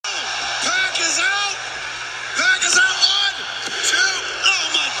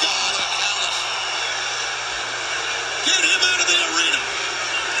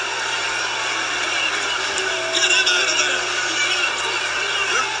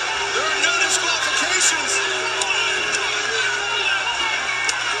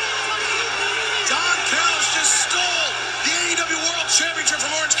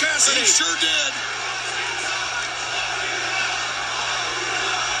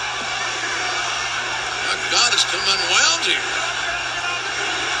God, it's come unwound here.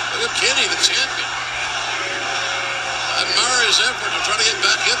 Look at Kenny, the champion. I admire his effort to try to get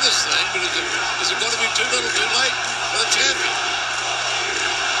back in this thing, but is it going to be too little too late for the champion?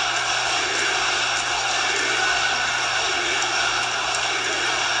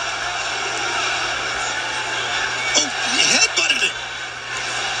 Oh, he headbutted it.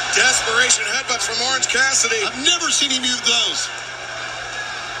 Desperation headbutts from Orange Cassidy. I've never seen him use those.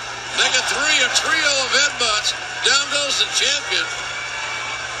 Make it three, a trio of headbutts. Down goes the champion.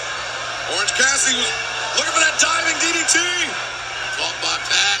 Orange Cassidy was looking for that diving DDT. Fought by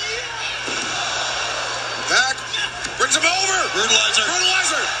Pac. Pac brings him over. Brutalizer.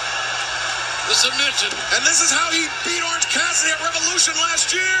 The submission. And this is how he beat Orange Cassidy at Revolution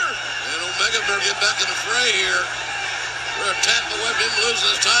last year. And Omega better get back in the fray here. We're a tap away from him losing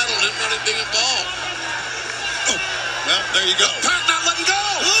his title and him not even being involved. Oh, well, there you go. Pac not letting go.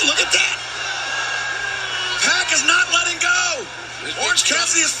 Oh, look at that. Pac is not letting go. Orange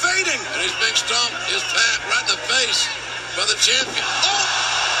Cassidy is fading. And he's being stomped, his Pac, right in the face by the champion. Oh!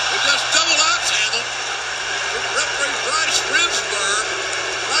 He just double axe handle. Referee Bryce Remsburg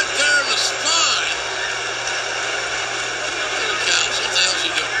right there in the spine. He counts. What the hell's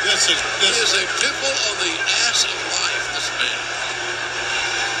he doing? He is a pimple on the ass of life, this man.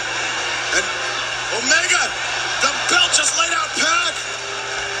 And Omega, the belt just laid out Pac.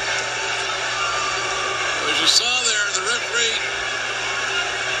 As you saw there, the referee,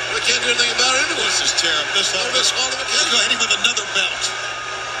 we can't do anything about it anyway. This is terrible. This Hall of a Let's go ahead with another belt.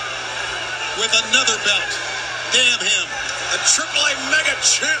 With another belt. Damn him. The AAA Mega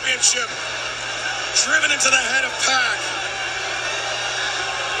Championship driven into the head of Pac.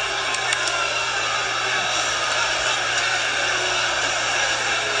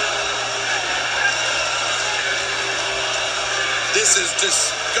 This is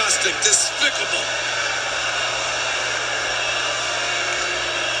disgusting, despicable.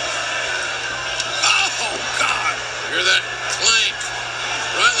 Oh, God. Hear that clank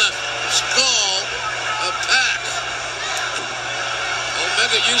right in the skull of Pac.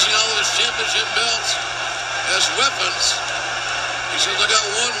 Omega using all of his championship belts as weapons. He says, I got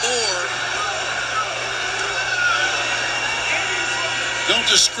one more. Don't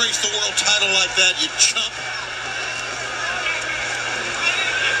disgrace the world title like that, you chump.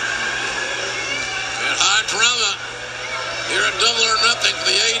 And high drama here at Double or Nothing for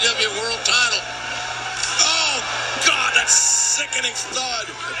the AEW World Title. Oh, God, that sickening thud.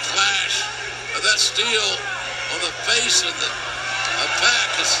 The clash of that steel on the face of Pac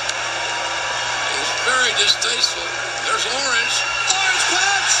is very distasteful. There's Orange. Orange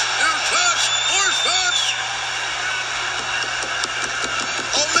punch! There's touch. Orange punch.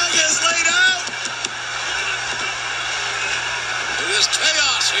 Omega is laid out. It is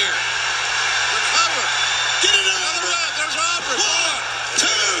chaos here. Recover. Get it out. Another round. There's Aubrey. 1, 2.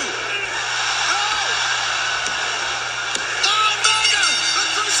 Oh! Omega! The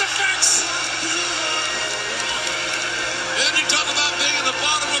crucifix! And you talk about being in the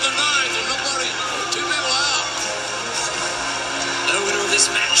bottom of the ninth and nobody, two people out. The winner of this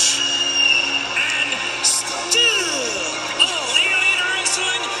match, and still All Elite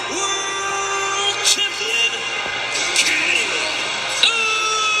Wrestling World Champion, Kenny Omega.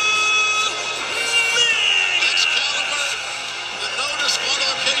 Excalibur, the no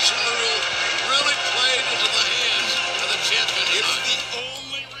disqualification rule really played into the hands of the champion tonight.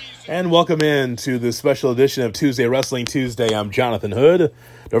 And welcome in to the special edition of Tuesday Wrestling Tuesday. I'm Jonathan Hood.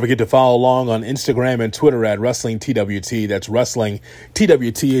 Don't forget to follow along on Instagram and Twitter at Wrestling TWT. That's Wrestling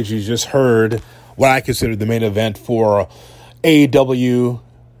TWT, as you just heard, what I consider the main event for AEW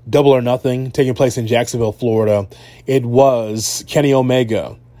Double or Nothing, taking place in Jacksonville, Florida. It was Kenny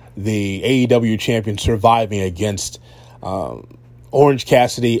Omega, the AEW champion, surviving against Orange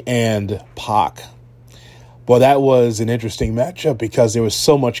Cassidy and Pac. Well, that was an interesting matchup because there was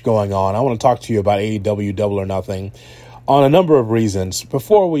so much going on. I want to talk to you about AEW Double or Nothing on a number of reasons.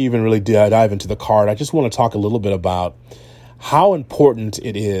 Before we even really dive into the card, I just want to talk a little bit about how important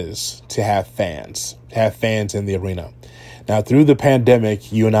it is to have fans in the arena. Now, through the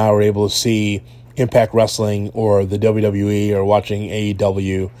pandemic, you and I were able to see Impact Wrestling or the WWE or watching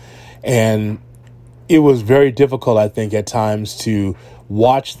AEW, and it was very difficult, I think, at times to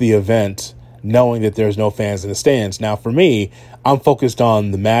watch the event knowing that there's no fans in the stands. Now, for me, I'm focused on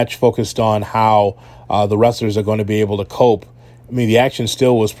the match, focused on how the wrestlers are going to be able to cope. I mean, the action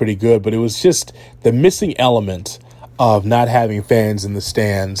still was pretty good, but it was just the missing element of not having fans in the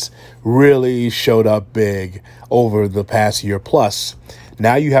stands really showed up big over the past year plus.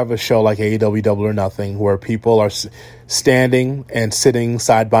 Now you have a show like AEW Double or Nothing where people are standing and sitting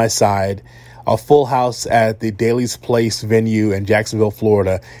side by side a full house at the Daly's Place venue in Jacksonville,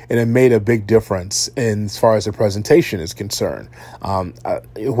 Florida, and it made a big difference as far as the presentation is concerned.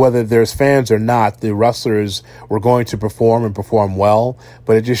 Whether there's fans or not, the wrestlers were going to perform and perform well,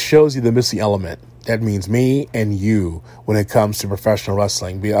 but it just shows you the missing element. That means me and you when it comes to professional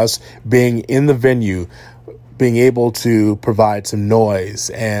wrestling. Us being in the venue, being able to provide some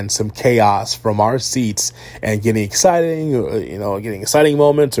noise and some chaos from our seats and getting exciting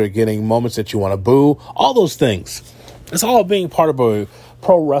moments or getting moments that you want to boo, all those things. It's all being part of a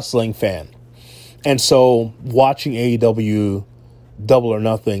pro wrestling fan. And so watching AEW Double or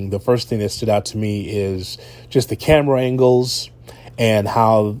Nothing, the first thing that stood out to me is just the camera angles and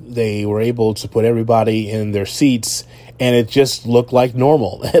how they were able to put everybody in their seats, and it just looked like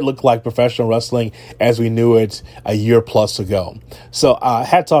normal. It looked like professional wrestling as we knew it a year plus ago. So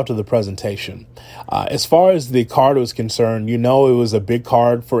hats off to the presentation. As far as the card was concerned, it was a big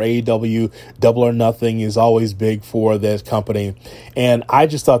card for AEW. Double or Nothing is always big for this company. And I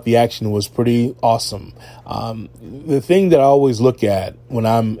just thought the action was pretty awesome. The thing that I always look at when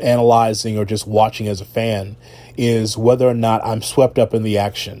I'm analyzing or just watching as a fan is whether or not I'm swept up in the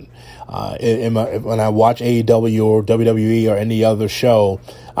action. When I watch AEW or WWE or any other show,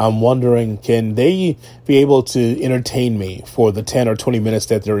 I'm wondering, can they be able to entertain me for the 10 or 20 minutes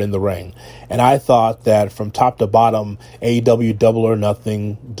that they're in the ring? And I thought that from top to bottom, AEW Double or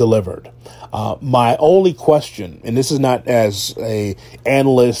Nothing delivered. My only question, and this is not as a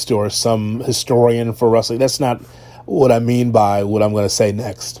analyst or some historian for wrestling, that's not what I mean by what I'm going to say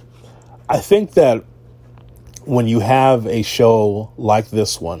next. I think that when you have a show like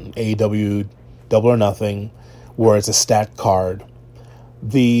this one, AEW Double or Nothing, where it's a stat card,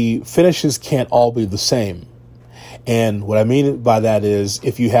 the finishes can't all be the same. And what I mean by that is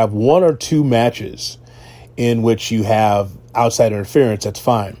if you have one or two matches in which you have outside interference, that's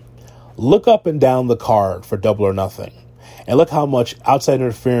fine. Look up and down the card for Double or Nothing. And look how much outside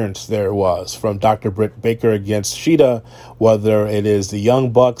interference there was from Dr. Britt Baker against Shida, whether it is the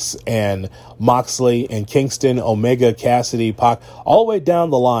Young Bucks and Moxley and Kingston, Omega, Cassidy, Pac, all the way down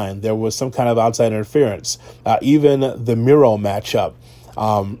the line, there was some kind of outside interference. Even the Miro matchup.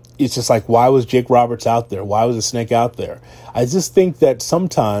 It's just like, why was Jake Roberts out there? Why was the Snake out there? I just think that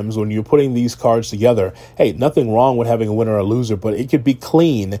sometimes when you're putting these cards together, hey, nothing wrong with having a winner or a loser, but it could be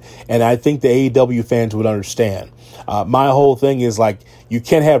clean, and I think the AEW fans would understand. My whole thing is like, you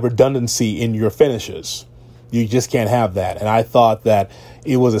can't have redundancy in your finishes. You just can't have that. And I thought that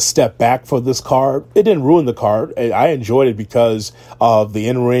it was a step back for this card. It didn't ruin the card. I enjoyed it because of the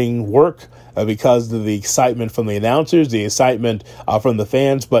in-ring work, because of the excitement from the announcers, the excitement from the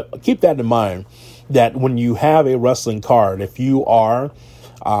fans. But keep that in mind, that when you have a wrestling card, if you are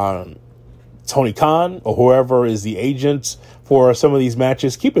Tony Khan or whoever is the agent for some of these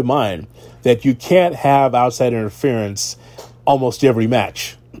matches, keep in mind that you can't have outside interference almost every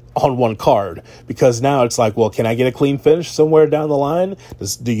match on one card, because now it's like, well, can I get a clean finish somewhere down the line?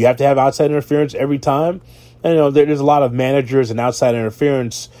 Do you have to have outside interference every time? And, there's a lot of managers and outside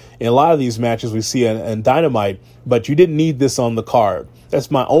interference in a lot of these matches we see in Dynamite, but you didn't need this on the card. That's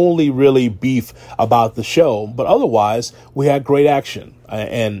my only really beef about the show. But otherwise, we had great action,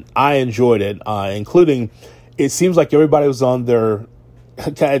 and I enjoyed it, including, it seems like everybody was on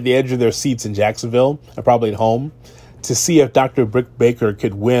at the edge of their seats in Jacksonville, and probably at home, to see if Dr. Britt Baker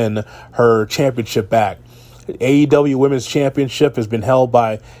could win her championship back. AEW Women's Championship has been held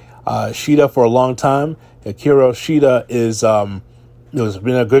by Shida for a long time. Hikaru Shida has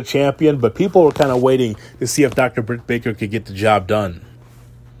been a good champion, but people were kind of waiting to see if Dr. Britt Baker could get the job done.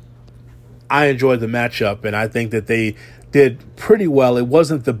 I enjoyed the matchup, and I think that they did pretty well. It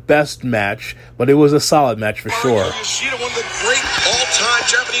wasn't the best match, but it was a solid match for sure. Shida, one of the great all-time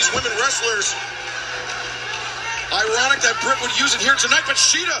Japanese women wrestlers. Ironic that Britt would use it here tonight, but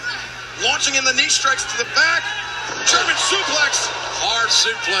Shida launching in the knee strikes to the back. German suplex. Hard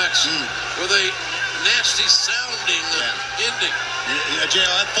suplex with a nasty sounding ending. Yeah,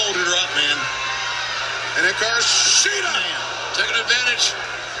 JL, that folded her up, man. And Hikaru Shida Taking advantage.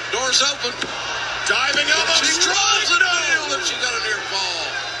 Doors open. diving elbow. She draws it out if she got a near fall.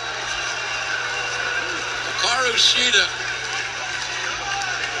 Hikaru Shida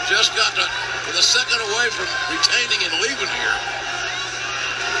just got with a second away from retaining and leaving here.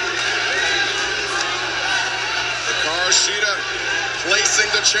 Hikaru Shida placing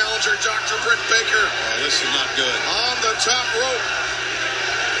the challenger, Dr. Britt Baker. Oh, this is not good. On the top rope.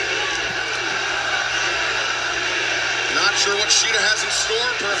 Not sure what Shida has in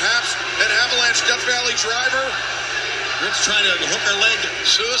store. Perhaps an avalanche Death Valley driver. Britt's trying to hook her leg.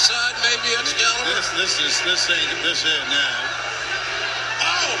 Suicide, maybe, Excalibur. This ain't now.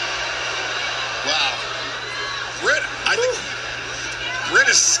 Oh!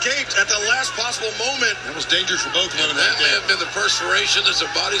 escaped at the last possible moment. That was dangerous for both women That that may day. have been the perspiration as their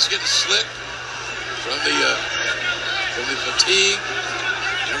bodies getting slick from the fatigue.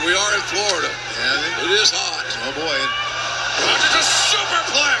 And we are in Florida. Yeah, It is hot. oh boy. Rogers a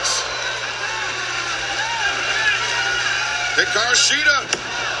superplex. Hikaru Shida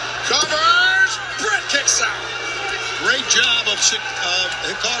covers. Britt kicks out. Great job of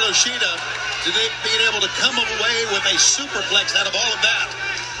Hikaru Shida today being able to come away with a superplex out of all of that.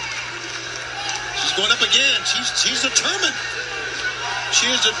 She's going up again. She's determined. She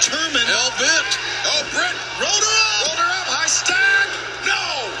is determined. Hell bent. Oh, Britt Rolled her up. rolled her up. High stack. No.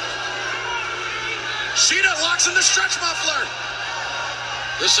 Shida locks in the stretch muffler.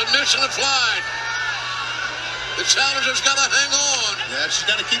 The submission applied. The challenger's got to hang on. Yeah, she's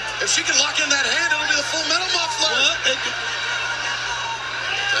got to keep. If she can lock in that hand, it'll be the full metal muffler. Well,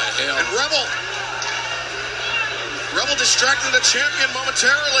 The hell. And Rebel distracted the champion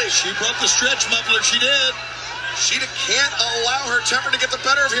momentarily. she broke the stretch muffler. She did. Shida can't allow her temper to get the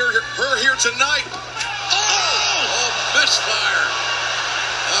better of her here tonight. Oh, misfire.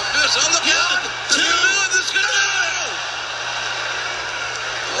 A miss on the count. Two. This is good.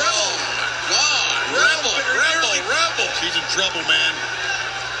 Oh, my God. Rebel. She's in trouble, man.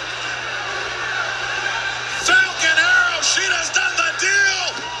 Falcon Arrow. Shida's done the deal.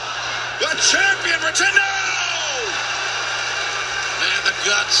 The champion return. No. Man, the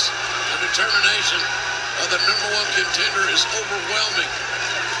guts and determination of the number one contender is overwhelming.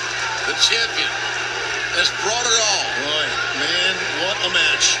 The champion has brought it all. Boy, man, what a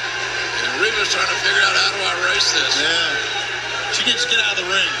match. And Reva's trying to figure out how do I race this. Yeah. She needs to get out of the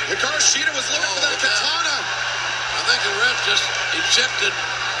ring. Hikaru Shida was looking for that look out. katana. I think the ref just ejected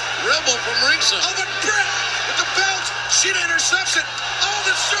Rebel from ringside. Oh, but Britt with the belt. Shida intercepts it. Oh,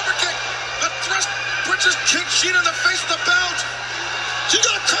 the super kick. The thrust. Britt just kicked Shida in the face with the belt. She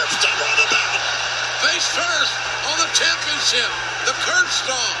got a curb stomper on the belt. Face first on the championship. The curb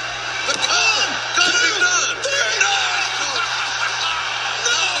stomp. The call. Gotta be done. No.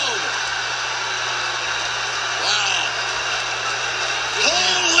 No. Wow.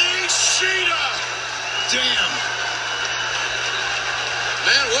 Holy Shida. Damn.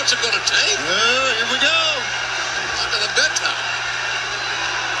 Man, what's it gonna take? Here we go. Under the bedtime.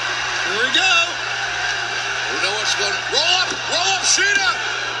 Here we go. We know what's going to Roll up, Shida.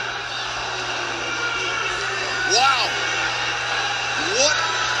 Wow. What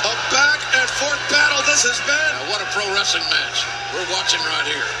a back and forth battle this has been. Now, what a pro wrestling match we're watching right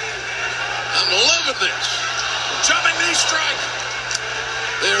here. I'm loving this. Jumping knee strike.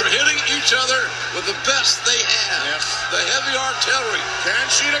 They're hitting each other with the best they have. Yes. The heavy artillery. Can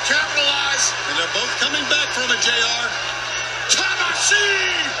Shida capitalize? And they're both coming back from it, JR. Tamashi.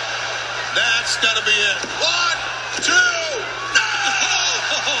 That's got to be it. 1, 2. No.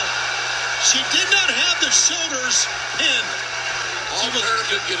 She did not have the shoulders pinned. All Turner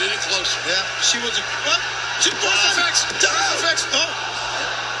could get any closer. Yeah, she was a what? She Crucifix. Crucifix. Oh,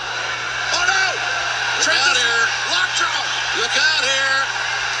 Oh no. Look out here. Lockjaw. Look out here.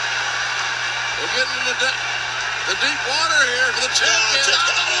 We're getting in the deep water here for the champion. she's got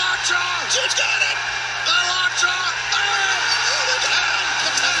The it. lockjaw. she's got it. The lockjaw. The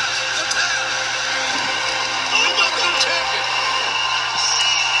tap. Oh my New God. champion.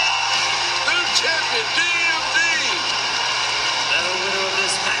 New champion, DMD. The winner of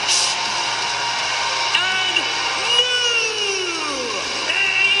this match. And new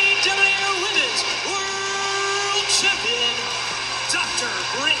AEW Women's World Champion, Dr.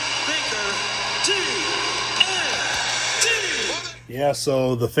 Britt Baker, DMD. Yeah,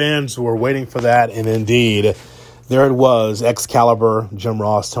 so the fans were waiting for that, and indeed, there it was, Excalibur, Jim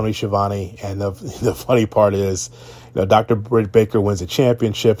Ross, Tony Schiavone, and the funny part is, Dr. Britt Baker wins the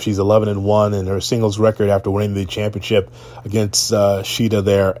championship. She's 11-1 in her singles record after winning the championship against Shida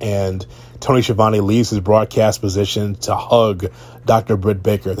there, and Tony Schiavone leaves his broadcast position to hug Dr. Britt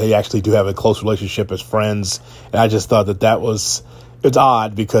Baker. They actually do have a close relationship as friends, and I just thought that was... It's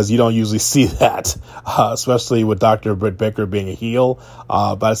odd because you don't usually see that, especially with Dr. Britt Baker being a heel.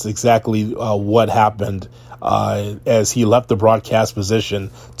 But that's exactly what happened as he left the broadcast position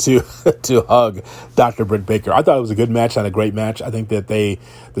to hug Dr. Britt Baker. I thought it was a good match and a great match. I think that the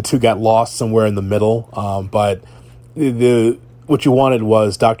two got lost somewhere in the middle. But what you wanted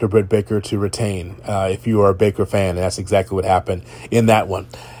was Dr. Britt Baker to retain if you are a Baker fan, and that's exactly what happened in that one.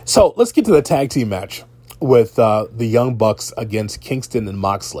 So let's get to the tag team match with the Young Bucks against Kingston and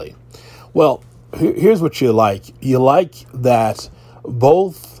Moxley. Well, here's what you like. You like that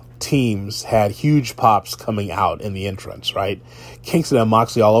both teams had huge pops coming out in the entrance, right? Kingston and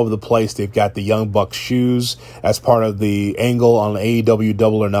Moxley all over the place. They've got the Young Bucks shoes as part of the angle on AEW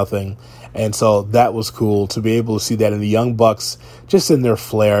Double or Nothing. And so that was cool to be able to see that in the Young Bucks, just in their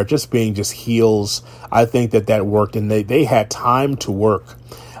flair, just being just heels. I think that worked, and they had time to work.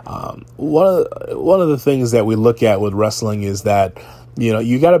 One of the things that we look at with wrestling is that,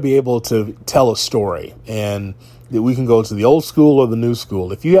 you got to be able to tell a story, and we can go to the old school or the new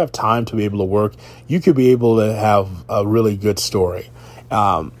school. If you have time to be able to work, you could be able to have a really good story.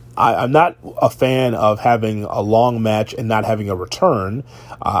 I'm not a fan of having a long match and not having a return.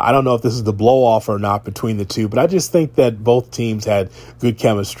 I don't know if this is the blow off or not between the two, but I just think that both teams had good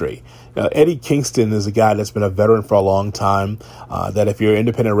chemistry. Eddie Kingston is a guy that's been a veteran for a long time, that if you're an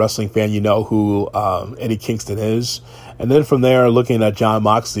independent wrestling fan, you know who Eddie Kingston is. And then from there, looking at Jon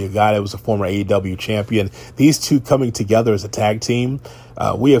Moxley, a guy that was a former AEW champion, these two coming together as a tag team.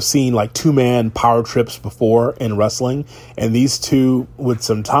 We have seen like two-man power trips before in wrestling, and these two, with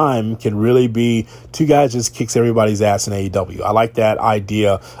some time, can really be two guys just kicks everybody's ass in AEW. I like that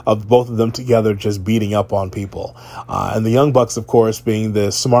idea of both of them together just beating up on people. And the Young Bucks, of course, being the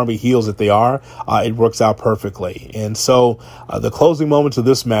smarmy heels that they are, it works out perfectly. And so the closing moments of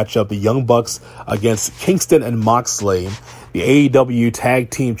this matchup, the Young Bucks against Kingston and Moxley, the AEW Tag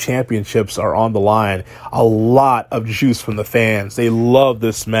Team Championships are on the line. A lot of juice from the fans. They love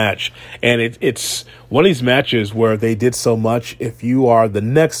this match. And it's one of these matches where they did so much. If you are the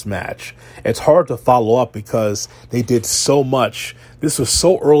next match, it's hard to follow up because they did so much. This was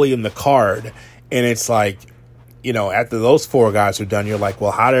so early in the card. And it's like, after those four guys are done, you're like,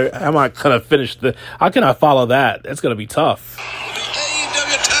 well, how am I going to finish how can I follow that? That's going to be tough.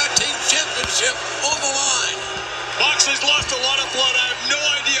 AEW Tag Team Championship on the line. Moxley's lost a lot of blood. I have no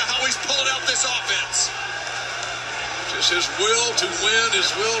idea how he's pulling out this offense. Just his will to win, his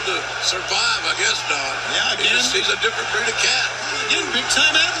will to survive, I guess, Don. Yeah, again. He's a different breed of cat. Again,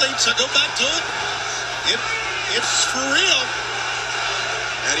 big-time athletes. I go back to it. It's for real.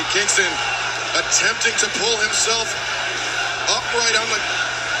 Eddie Kingston attempting to pull himself upright on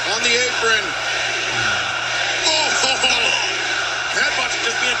the apron. Oh! Headbutt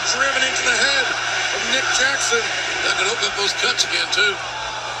just being driven into the head of Nick Jackson. That could open up those cuts again, too.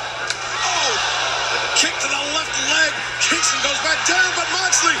 Oh! Kick to the left leg. Kingston goes back down, but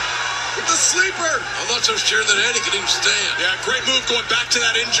Moxley with the sleeper. I'm not so sure that Eddie can even stand. Yeah, great move going back to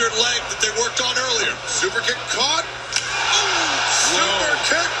that injured leg that they worked on earlier. Super kick caught. Super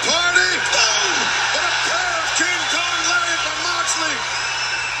kick party. Boom! What a pair of King Kong lariat from Moxley.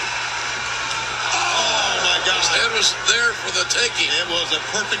 Oh, my His gosh. head was there for the taking. It was a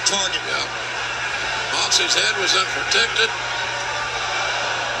perfect target. Yeah. Moxley's head was unprotected.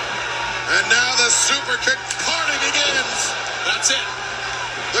 And now the super kick party begins. That's it.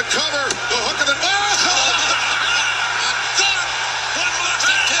 The cover, the hook of the... Oh! One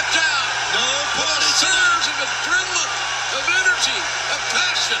Moxley tipped out. No With a party surge of adrenaline, of energy, of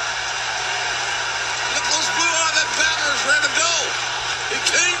passion. Look at those blue eyes, that batter is ready to go. He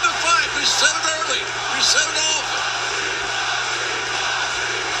came to fight. We said it early. We said it often.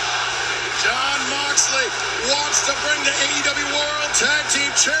 Jon Moxley wants to bring the AEW World Tag Team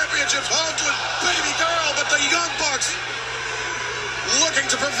Championships home to his baby girl, but the Young Bucks looking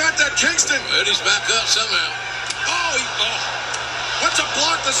to prevent that. Kingston. Eddie's back up somehow. He went to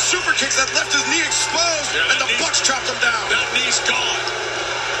block the super kicks that left his knee exposed, Yeah, and the knee- Bucks chopped him down. That knee's gone.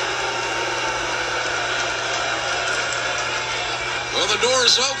 Well, the door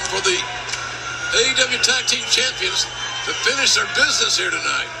is open for the AEW Tag Team Champions to finish their business here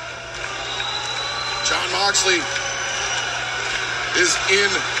tonight. Jon Moxley is in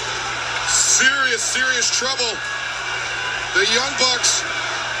serious trouble. The Young Bucks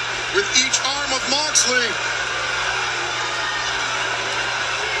with each arm of Moxley.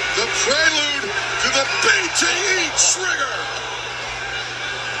 The prelude to the BTE trigger.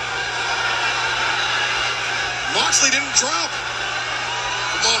 Moxley didn't drop.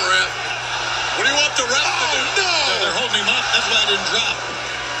 Come on, Ref. What do you want the ref to do? Oh, no! They're holding him up. That's why I didn't drop.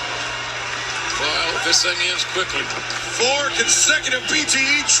 Well, if this thing ends quickly. 4 consecutive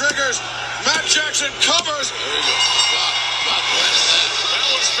BTE triggers. Matt Jackson covers. There you go. Bob landed that. That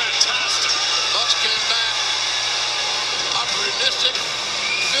was fantastic. Bucks came back. Opportunistic,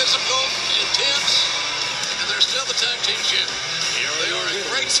 physical, intense, and they're still the tag team champions. They are a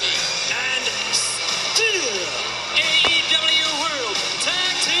great team. And still AEW World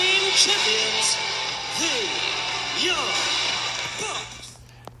Tag Team Champions, the Young Bucks.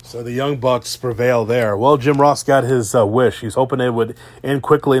 So the Young Bucks prevail there. Well, Jim Ross got his wish. He's hoping it would end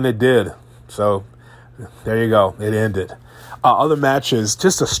quickly, and it did. So there you go. It ended. Other matches,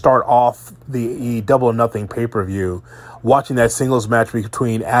 just to start off the Double or Nothing pay-per-view, watching that singles match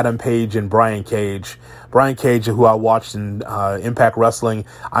between Adam Page and Brian Cage. Brian Cage, who I watched in Impact Wrestling,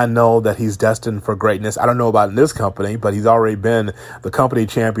 I know that he's destined for greatness. I don't know about in this company, but he's already been the company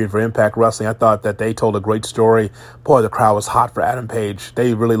champion for Impact Wrestling. I thought that they told a great story. Boy, the crowd was hot for Adam Page.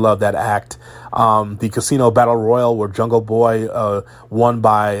 They really loved that act. The Casino Battle Royal where Jungle Boy won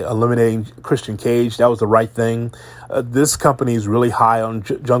by eliminating Christian Cage. That was the right thing. This company is really high on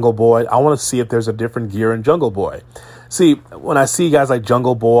Jungle Boy. I want to see if there's a different gear in Jungle Boy. See, when I see guys like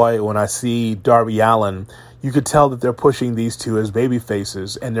Jungle Boy, when I see Darby Allin, you could tell that they're pushing these two as baby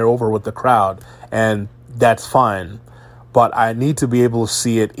faces and they're over with the crowd, and that's fine. But I need to be able to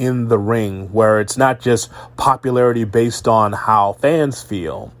see it in the ring where it's not just popularity based on how fans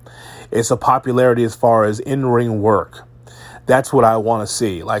feel. It's a popularity as far as in-ring work. That's what I want to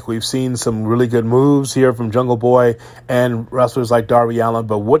see. Like, we've seen some really good moves here from Jungle Boy and wrestlers like Darby Allin,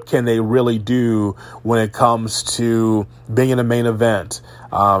 but what can they really do when it comes to being in a main event,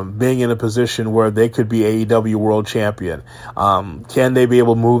 being in a position where they could be AEW World Champion? Can they be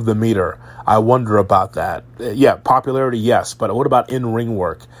able to move the meter? I wonder about that. Yeah, popularity, yes, but what about in-ring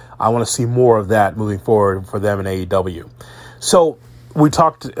work? I want to see more of that moving forward for them in AEW. So, we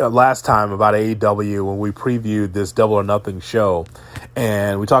talked last time about AEW when we previewed this Double or Nothing show,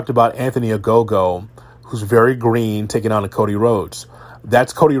 and we talked about Anthony Ogogo, who's very green, taking on Cody Rhodes.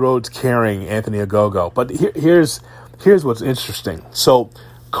 That's Cody Rhodes carrying Anthony Ogogo. But here's what's interesting. So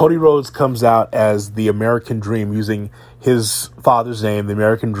Cody Rhodes comes out as the American Dream, using his father's name, the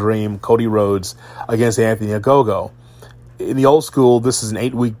American Dream, Cody Rhodes, against Anthony Ogogo. In the old school, this is an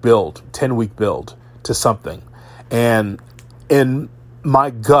 8-week build, 10-week build to something. And in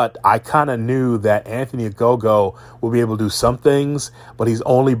my gut, I kind of knew that Anthony Ogogo will be able to do some things, but he's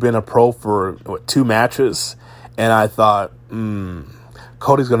only been a pro for 2 matches. And I thought,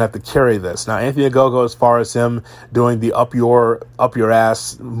 Cody's going to have to carry this. Now, Anthony Ogogo, as far as him doing the up your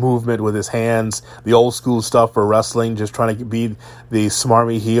ass movement with his hands, the old school stuff for wrestling, just trying to be the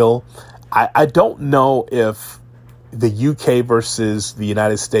smarmy heel. I don't know if the UK versus the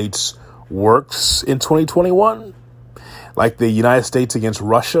United States works in 2021. Like the United States against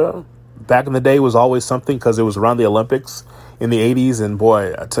Russia back in the day was always something because it was around the Olympics in the 80s. And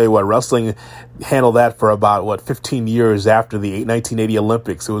boy, I tell you what, wrestling handled that for about, 15 years after the 1980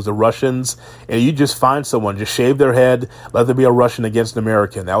 Olympics. It was the Russians, and you just find someone, just shave their head, let there be a Russian against an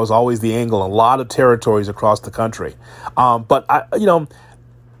American. That was always the angle in a lot of territories across the country. But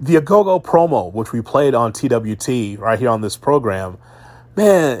the Ogogo promo, which we played on TWT right here on this program,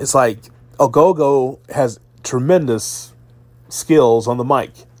 man, it's like Ogogo has tremendous skills on the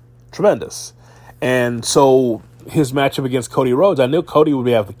mic. Tremendous. And so his matchup against Cody Rhodes, I knew Cody would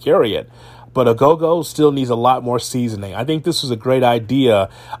be able to carry it, but Ogogo still needs a lot more seasoning. I think this was a great idea.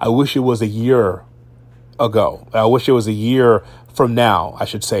 I wish it was a year ago. I wish it was a year from now, I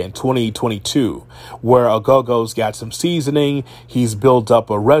should say, in 2022, where Ogogo's got some seasoning, he's built up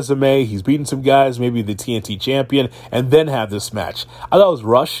a resume, he's beaten some guys, maybe the TNT champion, and then have this match. I thought it was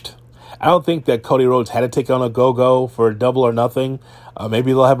rushed. I don't think that Cody Rhodes had to take on Ogogo for Double or Nothing.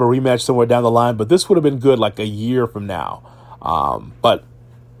 Maybe they'll have a rematch somewhere down the line, but this would have been good like a year from now. But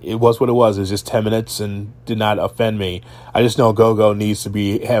it was what it was. It was just 10 minutes and did not offend me. I just know Ogogo needs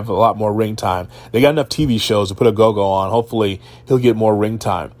to have a lot more ring time. They got enough TV shows to put Ogogo on. Hopefully he'll get more ring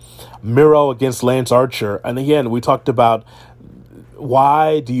time. Miro against Lance Archer. And again, we talked about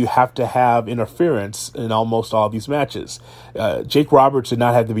why do you have to have interference in almost all these matches? Jake Roberts did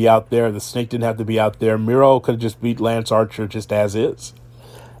not have to be out there. The Snake didn't have to be out there. Miro could have just beat Lance Archer just as is.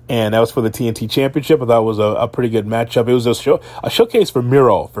 And that was for the TNT Championship. I thought it was a pretty good matchup. It was a showcase for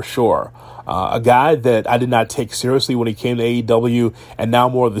Miro, for sure. A guy that I did not take seriously when he came to AEW, and now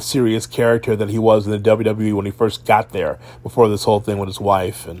more of the serious character that he was in the WWE when he first got there, before this whole thing with his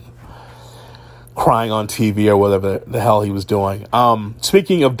wife and crying on TV or whatever the hell he was doing.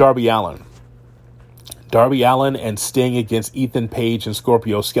 Speaking of Darby Allin and Sting against Ethan Page and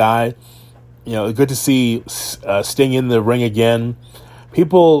Scorpio Sky. Good to see Sting in the ring again.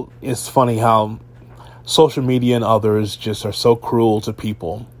 It's funny how social media and others just are so cruel to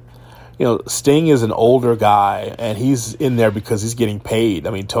people. Sting is an older guy, and he's in there because he's getting paid. I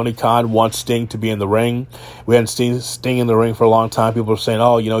mean, Tony Khan wants Sting to be in the ring. We hadn't seen Sting in the ring for a long time. People are saying,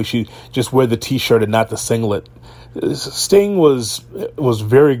 you should just wear the T-shirt and not the singlet. Sting was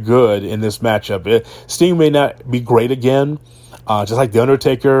very good in this matchup. Sting may not be great again, just like The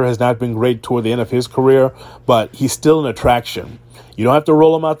Undertaker has not been great toward the end of his career, but he's still an attraction. You don't have to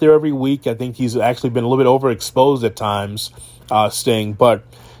roll him out there every week. I think he's actually been a little bit overexposed at times, Sting, but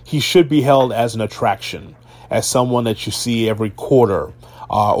he should be held as an attraction. as someone that you see every quarter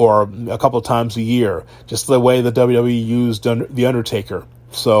or a couple of times a year, just the way the WWE used The Undertaker.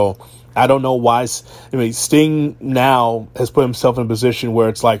 So I don't know why. Sting now has put himself in a position where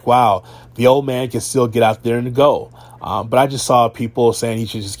it's like, wow, the old man can still get out there and go. But I just saw people saying he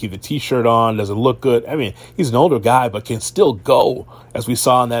should just keep the T-shirt on, doesn't look good. I mean, he's an older guy, but can still go, as we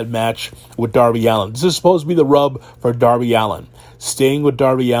saw in that match with Darby Allin. This is supposed to be the rub for Darby Allin. Sting with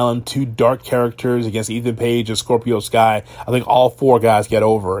Darby Allin, two dark characters against Ethan Page and Scorpio Sky. I think all four guys get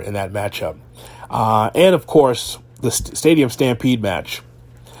over in that matchup. And, of course, the Stadium Stampede match.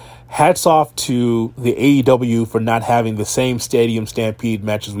 Hats off to the AEW for not having the same Stadium Stampede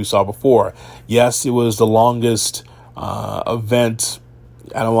matches we saw before. Yes, it was the longest event.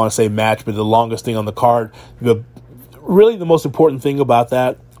 I don't want to say match, but the longest thing on the card. Really, the most important thing about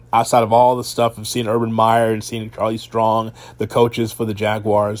that, outside of all the stuff of seeing Urban Meyer and seeing Charlie Strong, the coaches for the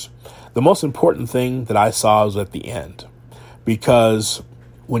Jaguars, the most important thing that I saw was at the end. Because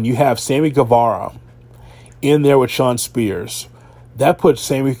when you have Sammy Guevara in there with Shawn Spears, that put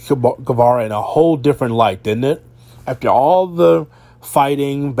Sammy Guevara in a whole different light, didn't it? After all the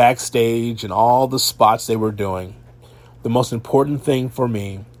fighting backstage and all the spots they were doing, the most important thing for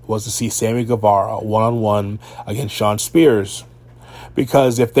me was to see Sammy Guevara one-on-one against Shawn Spears.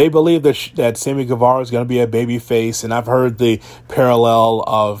 Because if they believe that Sammy Guevara is going to be a babyface, and I've heard the parallel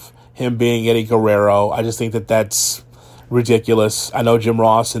of him being Eddie Guerrero, I just think that that's ridiculous. I know Jim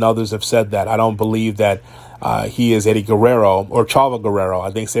Ross and others have said that. I don't believe that he is Eddie Guerrero or Chavo Guerrero.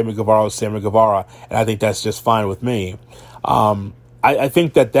 I think Sammy Guevara is Sammy Guevara, and I think that's just fine with me. I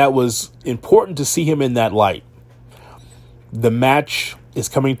think that was important to see him in that light. The match is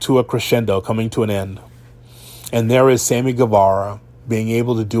coming to a crescendo, coming to an end. And there is Sammy Guevara being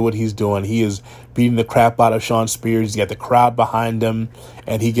able to do what he's doing. He is beating the crap out of Shawn Spears. He's got the crowd behind him,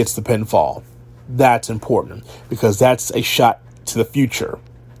 and he gets the pinfall. That's important because that's a shot to the future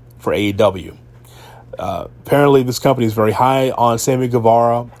for AEW. Apparently, this company is very high on Sammy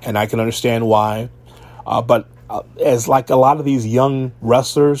Guevara, and I can understand why. But as like a lot of these young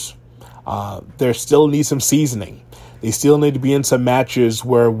wrestlers, there still needs some seasoning. They still need to be in some matches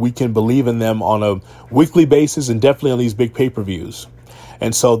where we can believe in them on a weekly basis and definitely on these big pay-per-views.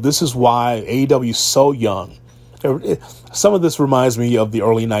 And so this is why AEW is so young. Some of this reminds me of the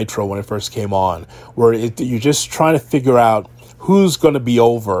early Nitro when it first came on, where you're just trying to figure out who's going to be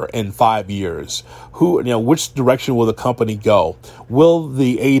over in 5 years. Which direction will the company go? Will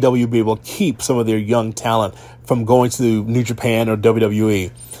the AEW be able to keep some of their young talent from going to New Japan or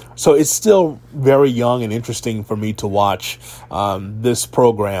WWE? So it's still very young and interesting for me to watch this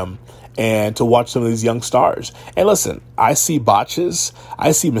program and to watch some of these young stars. And listen, I see botches.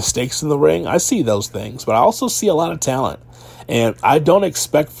 I see mistakes in the ring. I see those things, but I also see a lot of talent. And I don't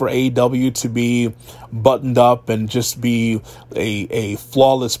expect for AEW to be buttoned up and just be a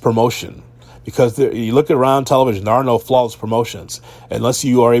flawless promotion. Because you look around television, there are no flawless promotions unless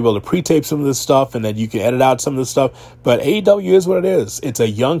you are able to pre-tape some of this stuff and then you can edit out some of this stuff. But AEW is what it is. It's a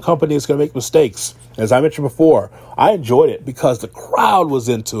young company that's going to make mistakes. As I mentioned before, I enjoyed it because the crowd was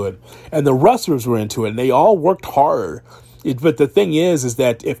into it and the wrestlers were into it and they all worked hard. But the thing is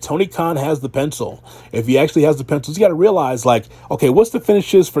that if Tony Khan has the pencil, if he actually has the pencils, you got to realize, okay, what's the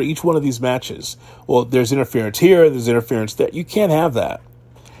finishes for each one of these matches? Well, there's interference here, there's interference there. You can't have that.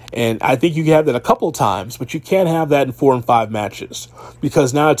 And I think you can have that a couple times, but you can't have that in 4 and 5 matches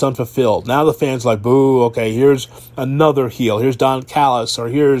because now it's unfulfilled. Now the fans are like, boo, okay, here's another heel. Here's Don Callis, or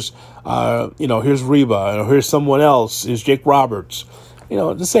here's Reba, or here's someone else. Here's Jake Roberts.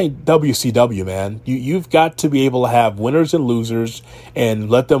 This ain't WCW, man. You've got to be able to have winners and losers and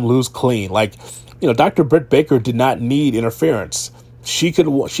let them lose clean. Dr. Britt Baker did not need interference. She could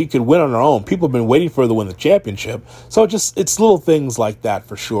win on her own. People have been waiting for her to win the championship. So it's little things like that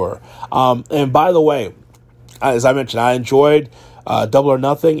for sure. And by the way, as I mentioned, I enjoyed Double or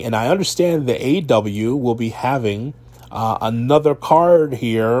Nothing, and I understand that AEW will be having another card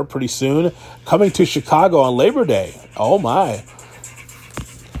here pretty soon coming to Chicago on Labor Day. Oh my.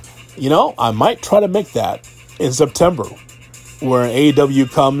 I might try to make that in September where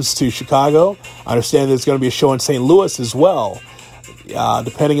AEW comes to Chicago. I understand there's going to be a show in St. Louis as well.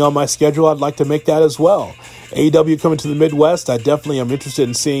 Depending on my schedule, I'd like to make that as well. AEW coming to the Midwest, I definitely am interested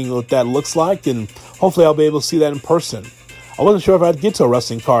in seeing what that looks like, and hopefully I'll be able to see that in person. I wasn't sure if I'd get to a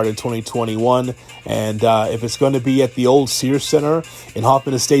wrestling card in 2021, and if it's going to be at the old Sears Center in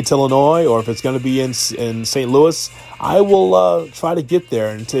Hoffman Estates, Illinois, or if it's going to be in St. Louis, I will try to get there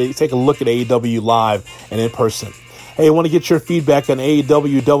and take a look at AEW live and in person. Hey, want to get your feedback on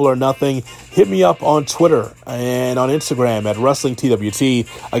AEW Double or Nothing? Hit me up on Twitter and on Instagram at Wrestling TWT.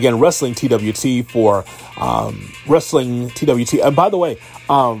 Again, Wrestling TWT for Wrestling TWT. And by the way,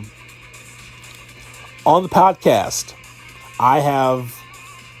 on the podcast, I have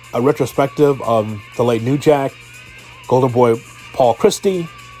a retrospective of the late New Jack, Golden Boy Paul Christie,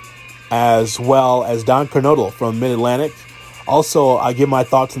 as well as Don Kernodle from Mid-Atlantic. Also, I give my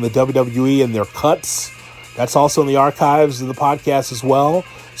thoughts on the WWE and their cuts. That's also in the archives of the podcast as well.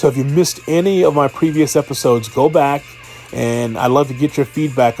 So if you missed any of my previous episodes, go back, and I'd love to get your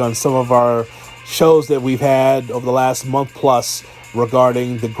feedback on some of our shows that we've had over the last month plus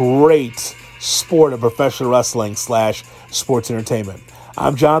regarding the great sport of professional wrestling / sports entertainment.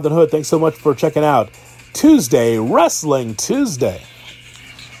 I'm Jonathan Hood. Thanks so much for checking out Tuesday Wrestling Tuesday.